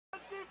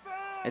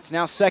It's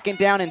now 2nd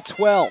down and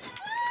 12.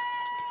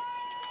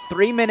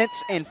 3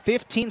 minutes and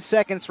 15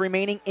 seconds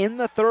remaining in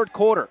the third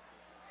quarter.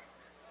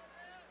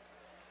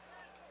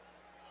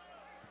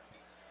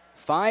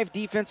 5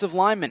 defensive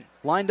linemen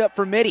lined up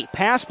for Mitty.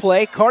 Pass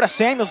play,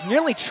 Carta-Samuels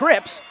nearly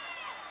trips.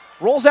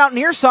 Rolls out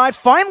near side,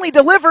 finally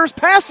delivers,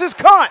 pass is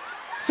caught.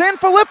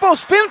 Sanfilippo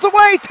spins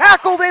away,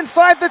 tackled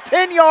inside the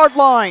 10-yard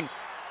line.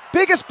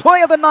 Biggest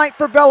play of the night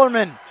for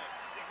Bellarmine.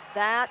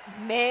 That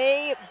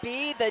may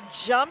be the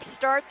jump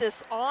start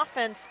this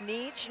offense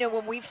needs. You know,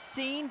 when we've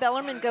seen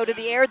Bellarmine go to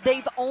the air,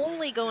 they've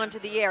only gone to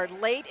the air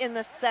late in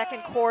the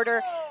second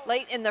quarter,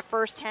 late in the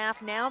first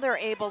half. Now they're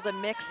able to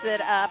mix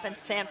it up, and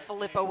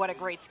Sanfilippo, what a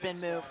great spin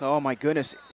move. Oh, my goodness.